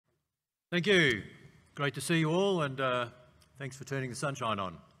Thank you. Great to see you all, and thanks for turning the sunshine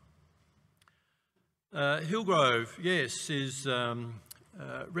on. Hillgrove, yes, is a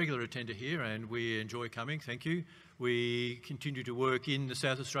regular attender here, and we enjoy coming. Thank you. We continue to work in the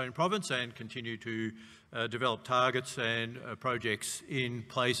South Australian province and continue to develop targets and projects in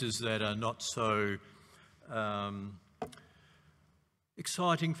places that are not so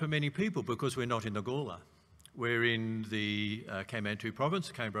exciting for many people because we're not in the Gawler. We're in the Kanmantoo province,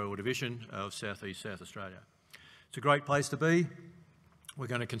 the Canberra Division of Southeast South Australia. It's a great place to be. We're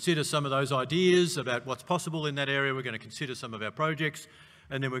going to consider some of those ideas about what's possible in that area. We're going to consider some of our projects,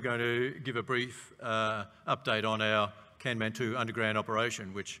 and then we're going to give a brief update on our Kanmantoo underground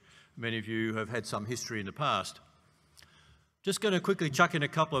operation, which many of you have had some history in the past. Just going to quickly chuck in a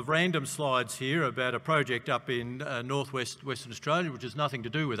couple of random slides here about a project up in northwest Western Australia, which has nothing to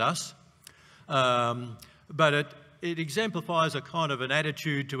do with us. But it exemplifies a kind of an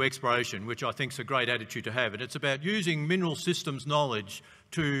attitude to exploration, which I think is a great attitude to have. And it's about using mineral systems knowledge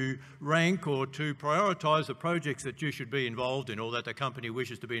to rank or to prioritise the projects that you should be involved in or that the company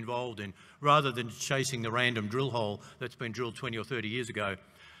wishes to be involved in, rather than chasing the random drill hole that's been drilled 20 or 30 years ago.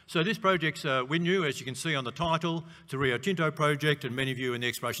 So this project's Winu, as you can see on the title. It's a Rio Tinto project, and many of you in the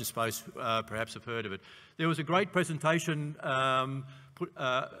exploration space perhaps have heard of it. There was a great presentation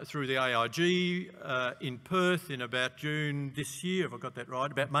through the AIG in Perth in about June this year, if I got that right,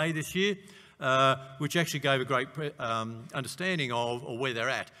 about May this year, which actually gave a great understanding of where they're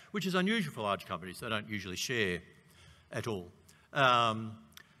at, which is unusual for large companies. They don't usually share at all.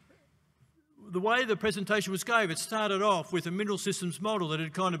 The way the presentation was gave, it started off with a mineral systems model that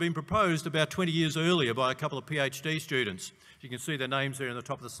had kind of been proposed about 20 years earlier by a couple of PhD students. You can see their names there on the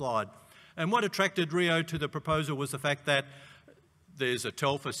top of the slide. And what attracted Rio to the proposal was the fact that there's a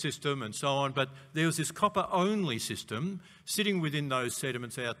Telfer system and so on, but there was this copper-only system sitting within those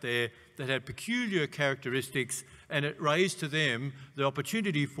sediments out there that had peculiar characteristics, and it raised to them the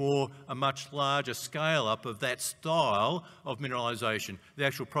opportunity for a much larger scale-up of that style of mineralisation. The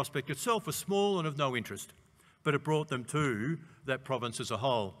actual prospect itself was small and of no interest, but it brought them to that province as a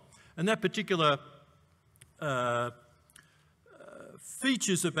whole. And that particular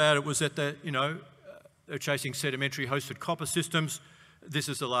features about it was that they're chasing sedimentary hosted copper systems. This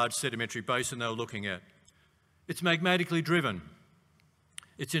is the large sedimentary basin they were looking at. It's magmatically driven.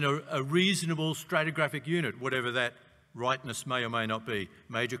 It's in a reasonable stratigraphic unit, whatever that rightness may or may not be.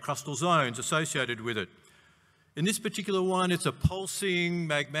 Major crustal zones associated with it. In this particular one, it's a pulsing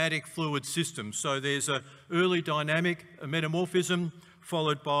magmatic fluid system. So there's an early dynamic metamorphism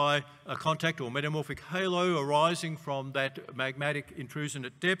followed by a contact or metamorphic halo arising from that magmatic intrusion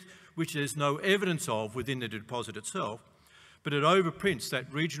at depth, which there's no evidence of within the deposit itself, but it overprints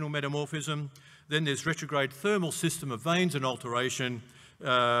that regional metamorphism. Then there's retrograde thermal system of veins and alteration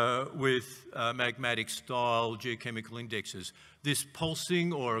with magmatic style geochemical indexes. This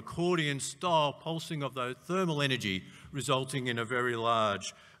pulsing or accordion style pulsing of the thermal energy resulting in a very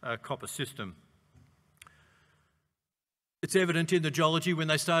large copper system. It's evident in the geology when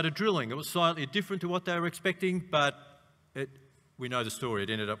they started drilling. It was slightly different to what they were expecting, but we know the story.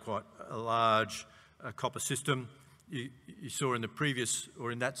 It ended up quite a large copper system. You saw in the previous,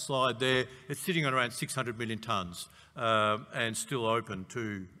 or in that slide there, it's sitting on around 600 million tonnes and still open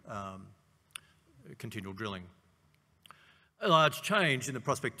to continual drilling. A large change in the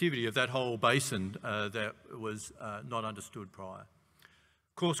prospectivity of that whole basin that was not understood prior.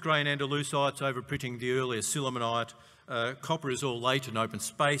 Coarse grain andalusites overprinting the earlier sillimanite. Copper is all late and open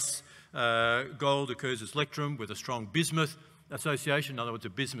space. Gold occurs as lectrum with a strong bismuth association, in other words, a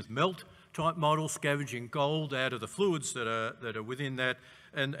bismuth melt type model, scavenging gold out of the fluids that are within that,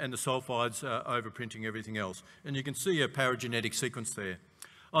 and the sulfides overprinting everything else. And you can see a paragenetic sequence there.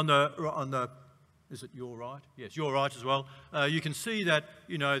 On the is it your right? Yes, your right as well. You can see that,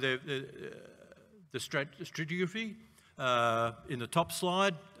 the stratigraphy. In the top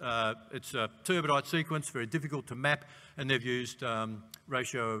slide, it's a turbidite sequence, very difficult to map, and they've used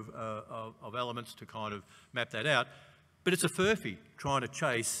ratio of elements to kind of map that out. But it's a furphy trying to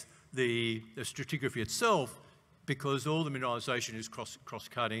chase the stratigraphy itself, because all the mineralisation is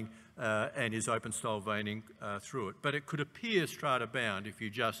cross-cutting and is open style veining through it. But it could appear strata bound if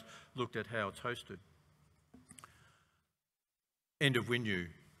you just looked at how it's hosted. End of Winu.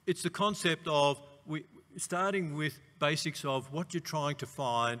 It's the concept of starting with basics of what you're trying to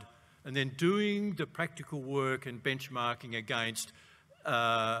find, and then doing the practical work and benchmarking against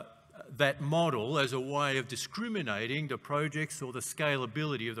that model as a way of discriminating the projects or the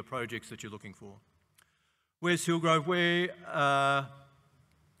scalability of the projects that you're looking for. Where's Hillgrove? We're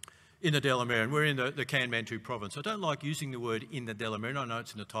in the Delamerian. We're in the Kanmantoo province. I don't like using the word in the Delamerian, I know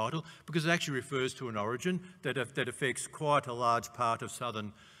it's in the title, because it actually refers to an origin that affects quite a large part of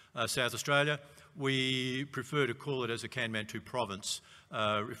southern South Australia. We prefer to call it as a Kanmantoo province,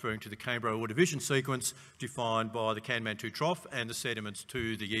 referring to the Canberra Ore Division sequence defined by the Kanmantoo Trough and the sediments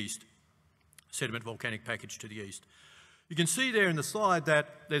to the east, sediment volcanic package to the east. You can see there in the slide that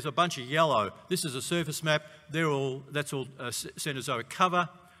there's a bunch of yellow. This is a surface map. That's all Cenozoic cover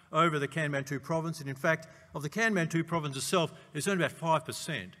over the Kanmantoo province. And in fact, of the Kanmantoo province itself, there's only about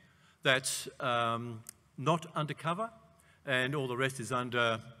 5% that's not undercover, and all the rest is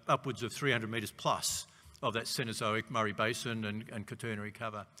under upwards of 300 metres plus of that Cenozoic Murray Basin and Quaternary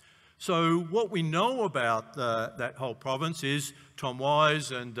cover. So what we know about that whole province is Tom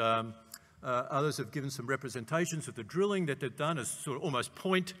Wise and others have given some representations of the drilling that they've done as sort of almost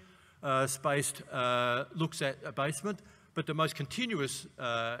point-spaced looks at a basement, but the most continuous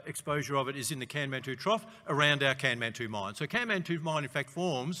exposure of it is in the Kanmantoo Trough around our Kanmantoo mine. So Kanmantoo mine in fact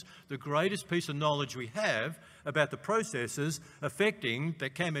forms the greatest piece of knowledge we have about the processes affecting the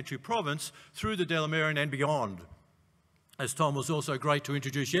Kanmantoo province through the Delamerian and beyond. As Tom was also great to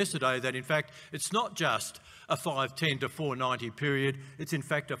introduce yesterday, that in fact it's not just a 510 to 490 period, it's in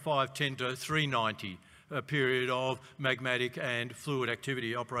fact a 510 to 390 period of magmatic and fluid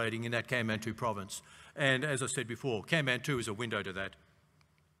activity operating in that Kanmantoo province. And as I said before, Kanmantoo is a window to that.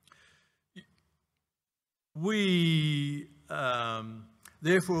 We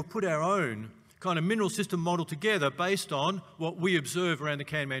therefore have put our own kind of mineral system model together based on what we observe around the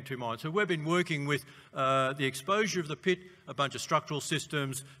Kanmantoo mine. So we've been working with the exposure of the pit, a bunch of structural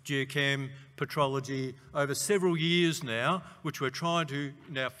systems, geochem, petrology, over several years now, which we're trying to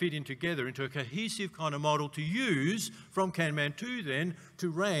now fit in together into a cohesive kind of model to use from Kanmantoo then to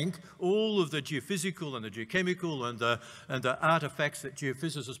rank all of the geophysical and the geochemical and the artefacts that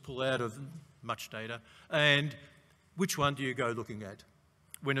geophysicists pull out of much data, and which one do you go looking at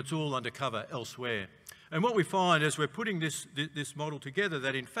when it's all undercover elsewhere. And what we find as we're putting this model together,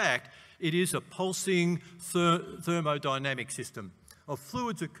 that in fact it is a pulsing thermodynamic system of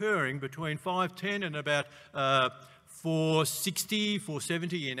fluids occurring between 510 and about 460,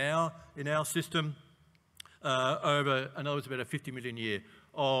 470 in our system over, in other words, about a 50 million year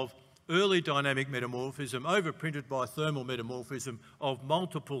of early dynamic metamorphism overprinted by thermal metamorphism of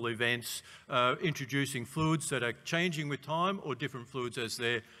multiple events introducing fluids that are changing with time or different fluids as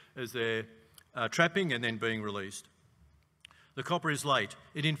they're trapping and then being released. The copper is late.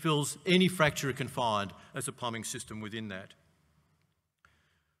 It infills any fracture it can find as a plumbing system within that.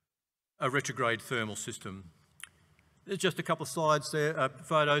 A retrograde thermal system. There's just a couple of slides there,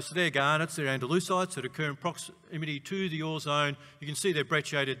 photos. So they're garnets, they're andalusites that occur in proximity to the ore zone. You can see they're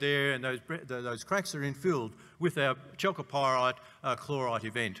brecciated there, and those cracks are infilled with our chalcopyrite chlorite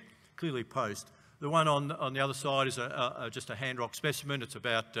event, clearly post. The one on the other side is just a hand rock specimen. It's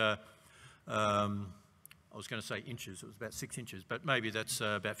about, I was going to say inches, it was about 6 inches, but maybe that's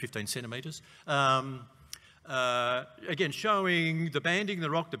about 15 centimetres. Again, showing the banding,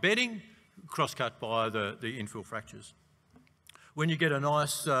 the rock, the bedding, cross-cut by the infill fractures. When you get a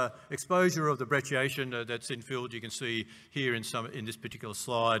nice exposure of the brecciation that's infilled, you can see here in this particular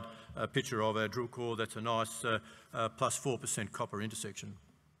slide a picture of our drill core. That's a nice plus 4% copper intersection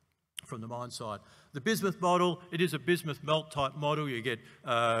from the mine side. The bismuth model, it is a bismuth melt type model. You get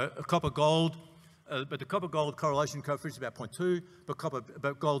a copper gold, but the copper gold correlation coefficient is about 0.2,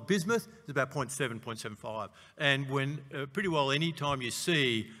 but gold bismuth is about 0.7, 0.75. And when pretty well any time you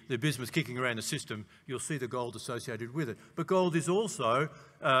see the bismuth kicking around the system, you'll see the gold associated with it. But gold is also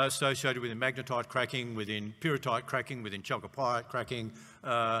associated within magnetite cracking, within pyrrhotite cracking, within chalcopyrite cracking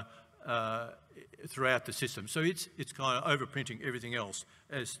throughout the system. So it's kind of overprinting everything else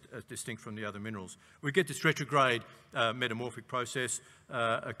as distinct from the other minerals. We get this retrograde metamorphic process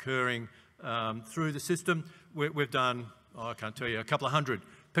occurring through the system. We've done, I can't tell you, a couple of hundred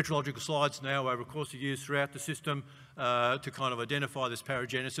petrological slides now over a course of years throughout the system to kind of identify this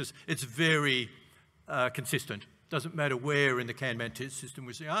paragenesis. It's very consistent. Doesn't matter where in the Kanmantoo system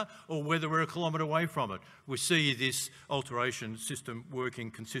we are or whether we're a kilometre away from it. We see this alteration system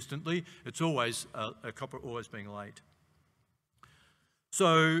working consistently. It's always a copper always being late.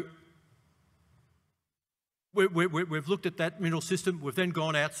 So we've looked at that mineral system. We've then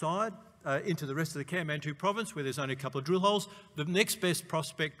gone outside into the rest of the Kanmantoo province where there's only a couple of drill holes. The next best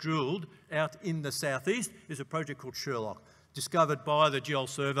prospect drilled out in the southeast is a project called Sherlock, discovered by the Geol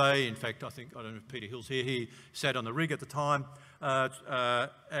Survey. In fact, I don't know if Peter Hill's here, he sat on the rig at the time,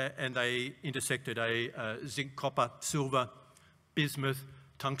 and they intersected a zinc, copper, silver, bismuth,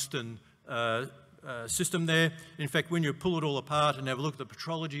 tungsten system there. In fact, when you pull it all apart and have a look at the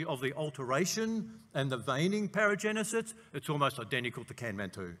petrology of the alteration and the veining paragenesis, it's almost identical to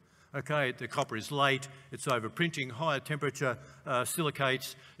Kanman-2. Okay, the copper is late, it's overprinting, higher temperature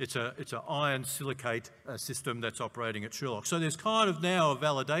silicates, it's an iron silicate system that's operating at Sherlock. So there's kind of now a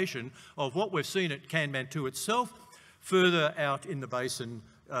validation of what we've seen at Kanman-2 itself, further out in the basin,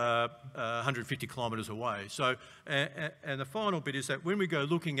 150 kilometres away. So, and the final bit is that when we go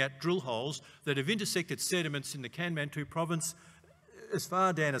looking at drill holes that have intersected sediments in the Kanman-2 province, as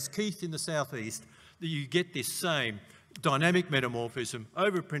far down as Keith in the southeast, that you get this same dynamic metamorphism,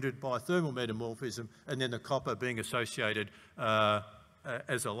 overprinted by thermal metamorphism, and then the copper being associated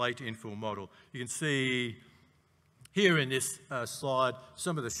as a late infill model. You can see here in this slide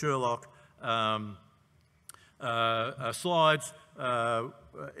some of the Sherlock slides,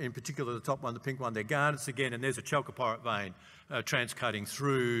 in particular the top one, the pink one, they're garnets again, and there's a chalcopyrite vein transcutting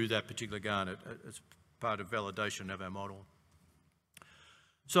through that particular garnet as part of validation of our model.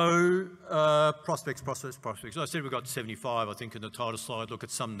 So, prospects. I said we've got 75, I think, in the title slide. Look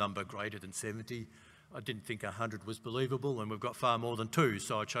at some number greater than 70. I didn't think 100 was believable, and we've got far more than 2,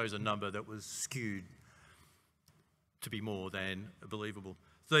 so I chose a number that was skewed to be more than believable.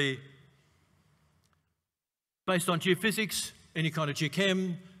 Based on geophysics, any kind of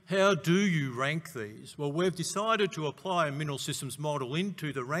geochem, how do you rank these? Well, we've decided to apply a mineral systems model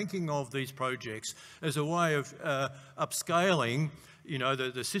into the ranking of these projects as a way of upscaling, you know,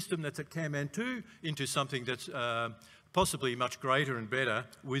 the system that's at Kanman-2 into something that's possibly much greater and better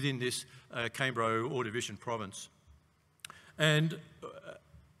within this Canberra-Ordovician province. And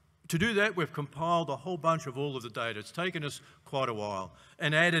to do that, we've compiled a whole bunch of all of the data. It's taken us quite a while,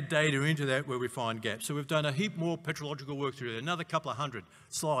 and added data into that where we find gaps. So we've done a heap more petrological work through there, another couple of hundred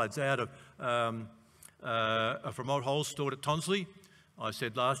slides out of from old holes stored at Tonsley. I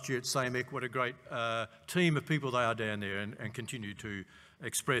said last year at SAEMC what a great team of people they are down there, and continue to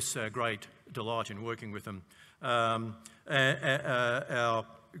express great delight in working with them. Our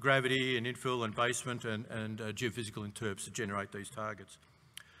gravity and infill and basement and geophysical interps to generate these targets.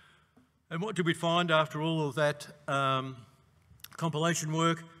 And what did we find after all of that compilation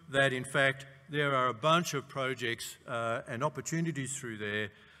work? That in fact there are a bunch of projects and opportunities through there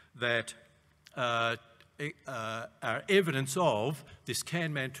that are evidence of this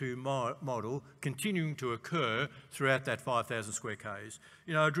Kanman-2 model continuing to occur throughout that 5,000 square k's.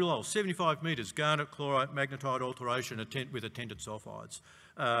 You know, a drill hole, 75 metres, garnet, chlorite, magnetite alteration with attended sulphides.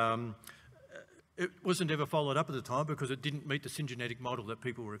 It wasn't ever followed up at the time because it didn't meet the syngenetic model that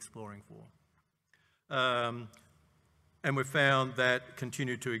people were exploring for. And we've found that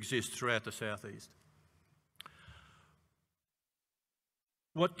continued to exist throughout the southeast.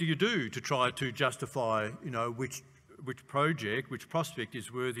 What do you do to try to justify, you know, which project, which prospect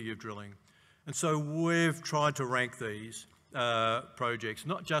is worthy of drilling? And so we've tried to rank these projects,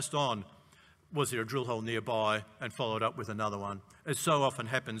 not just on was there a drill hole nearby and followed up with another one, as so often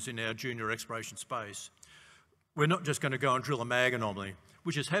happens in our junior exploration space. We're not just going to go and drill a mag anomaly,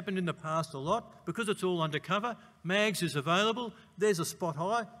 which has happened in the past a lot. Because it's all undercover, mags is available, there's a spot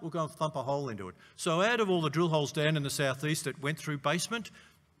high, we'll go and thump a hole into it. So out of all the drill holes down in the southeast that went through basement,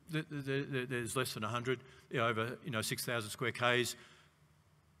 there's less than 100, over 6,000 square k's.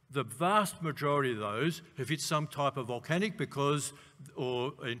 The vast majority of those have hit some type of volcanic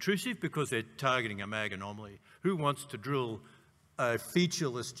or intrusive because they're targeting a mag anomaly. Who wants to drill a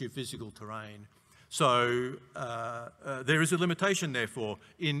featureless geophysical terrain? So there is a limitation, therefore,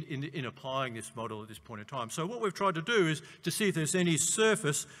 in applying this model at this point in time. So what we've tried to do is to see if there's any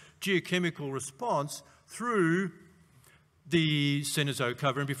surface geochemical response through the Cenozoic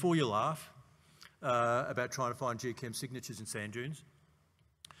cover. And before you laugh about trying to find geochem signatures in sand dunes,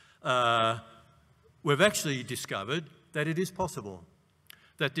 we've actually discovered that it is possible,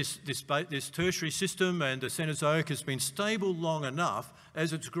 that this tertiary system and the Cenozoic has been stable long enough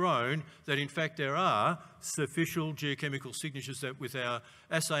as it's grown that in fact there are sufficient geochemical signatures that with our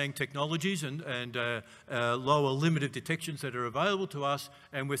assaying technologies and lower limit of detections that are available to us,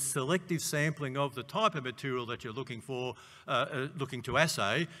 and with selective sampling of the type of material that you're looking to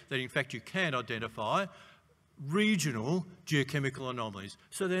assay, that in fact you can identify regional geochemical anomalies.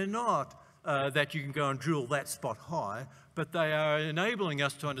 So they're not that you can go and drill that spot high, but they are enabling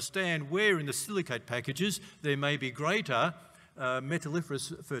us to understand where in the silicate packages there may be greater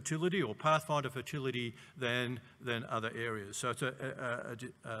metalliferous fertility or pathfinder fertility than other areas. So it's a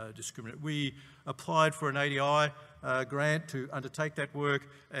discriminant. We applied for an ADI grant to undertake that work,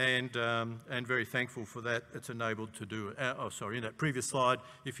 and very thankful for that. It's enabled to do it. In that previous slide,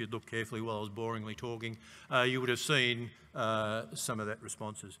 if you'd looked carefully while I was boringly talking, you would have seen some of that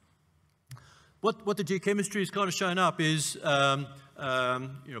responses. What the geochemistry has kind of shown up is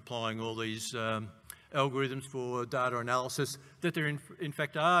applying all these algorithms for data analysis, that there in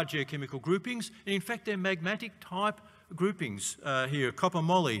fact are geochemical groupings, and in fact they're magmatic type groupings here: copper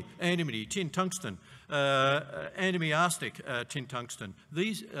moly, antimony, tin tungsten, antimony arsenic, tin tungsten,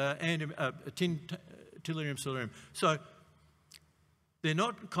 these tin tellurium silurium. So they're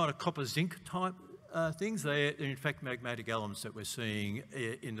not kind of copper zinc type things, they're in fact magmatic elements that we're seeing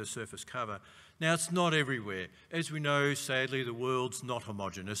in the surface cover. Now, it's not everywhere. As we know, sadly, the world's not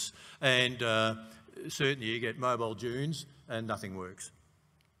homogeneous, and certainly you get mobile dunes and nothing works.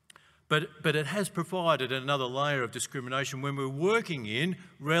 But it has provided another layer of discrimination when we're working in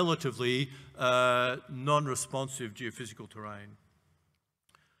relatively non-responsive geophysical terrain.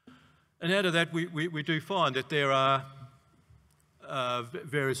 And out of that, we do find that there are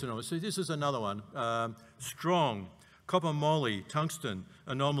various anomalies. So this is another one. Strong, copper moly, tungsten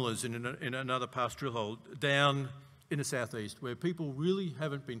anomalies in another past drill hole down in the southeast, where people really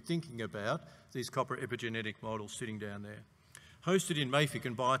haven't been thinking about these copper epigenetic models sitting down there. Hosted in mafic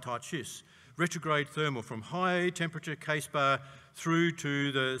and biotite schists, retrograde thermal from high temperature case bar through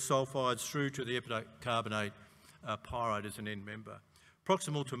to the sulfides, through to the epicarbonate pyrite as an end member,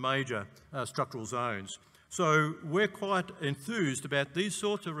 proximal to major structural zones. So we're quite enthused about these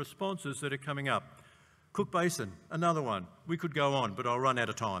sorts of responses that are coming up. Cook Basin, another one. We could go on, but I'll run out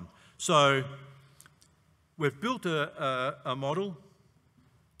of time. So we've built a model.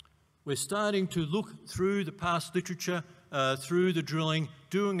 We're starting to look through the past literature, through the drilling,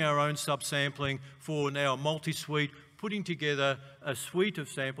 doing our own subsampling for now a multi-suite, putting together a suite of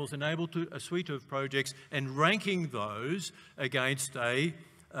samples, a suite of projects, and ranking those against a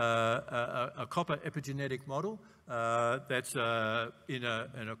copper epigenetic model that's in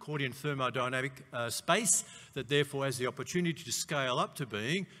an accordion thermodynamic space that therefore has the opportunity to scale up to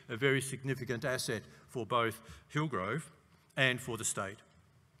being a very significant asset for both Hillgrove and for the state.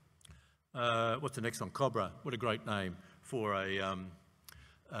 What's the next one? Cobra. What a great name for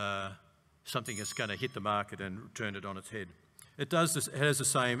something that's going to hit the market and turn it on its head. It has the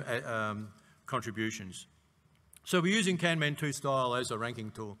same contributions. So we're using Can-Man2 style as a ranking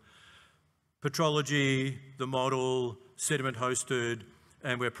tool. Petrology, the model, sediment hosted,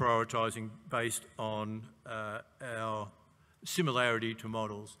 and we're prioritising based on our similarity to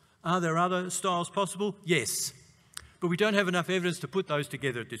models. Are there other styles possible? Yes. But we don't have enough evidence to put those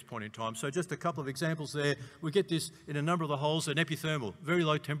together at this point in time. So just a couple of examples there. We get this in a number of the holes, an epithermal, very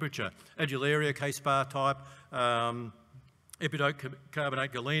low temperature, adularia, K-spar type,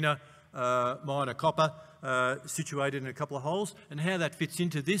 epicarbonate galena, minor copper, situated in a couple of holes. And how that fits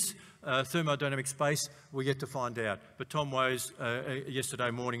into this thermodynamic space, we get to find out. But Tom Ways, yesterday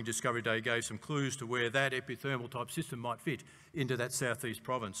morning, Discovery Day, gave some clues to where that epithermal type system might fit into that southeast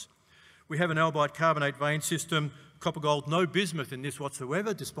province. We have an albite carbonate vein system, copper gold, no bismuth in this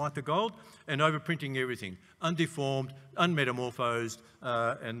whatsoever, despite the gold, and overprinting everything, undeformed, unmetamorphosed,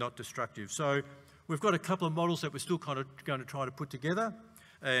 and not destructive. So we've got a couple of models that we're still kind of going to try to put together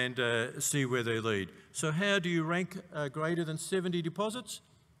and see where they lead. So how do you rank greater than 70 deposits,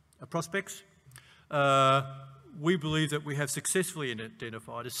 prospects? We believe that we have successfully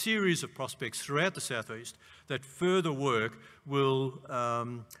identified a series of prospects throughout the southeast that further work will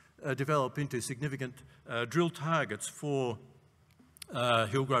develop into significant drill targets for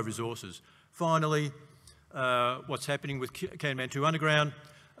Hillgrove resources. Finally, what's happening with Can-Man2 underground?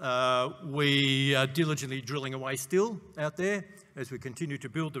 We are diligently drilling away still out there as we continue to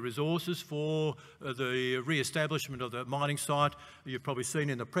build the resources for the re-establishment of the mining site. You've probably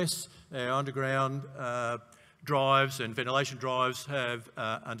seen in the press our underground drives and ventilation drives have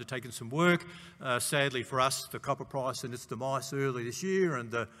undertaken some work. Sadly for us, the copper price and its demise early this year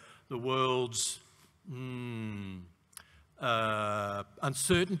and the world's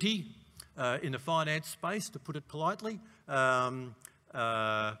uncertainty in the finance space, to put it politely.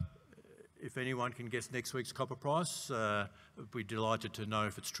 If anyone can guess next week's copper price, we'd be delighted to know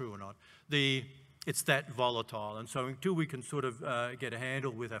if it's true or not. It's that volatile, and so until we can sort of get a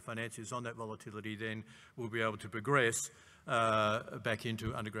handle with our financiers on that volatility, then we'll be able to progress back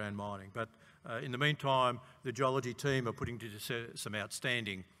into underground mining. But in the meantime, the geology team are putting together some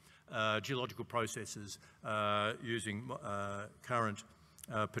outstanding geological processes using current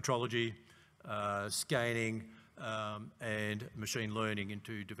petrology, scanning, and machine learning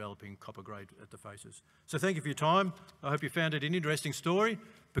into developing copper grade at the faces. So thank you for your time. I hope you found it an interesting story,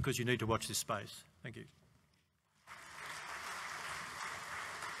 because you need to watch this space. Thank you.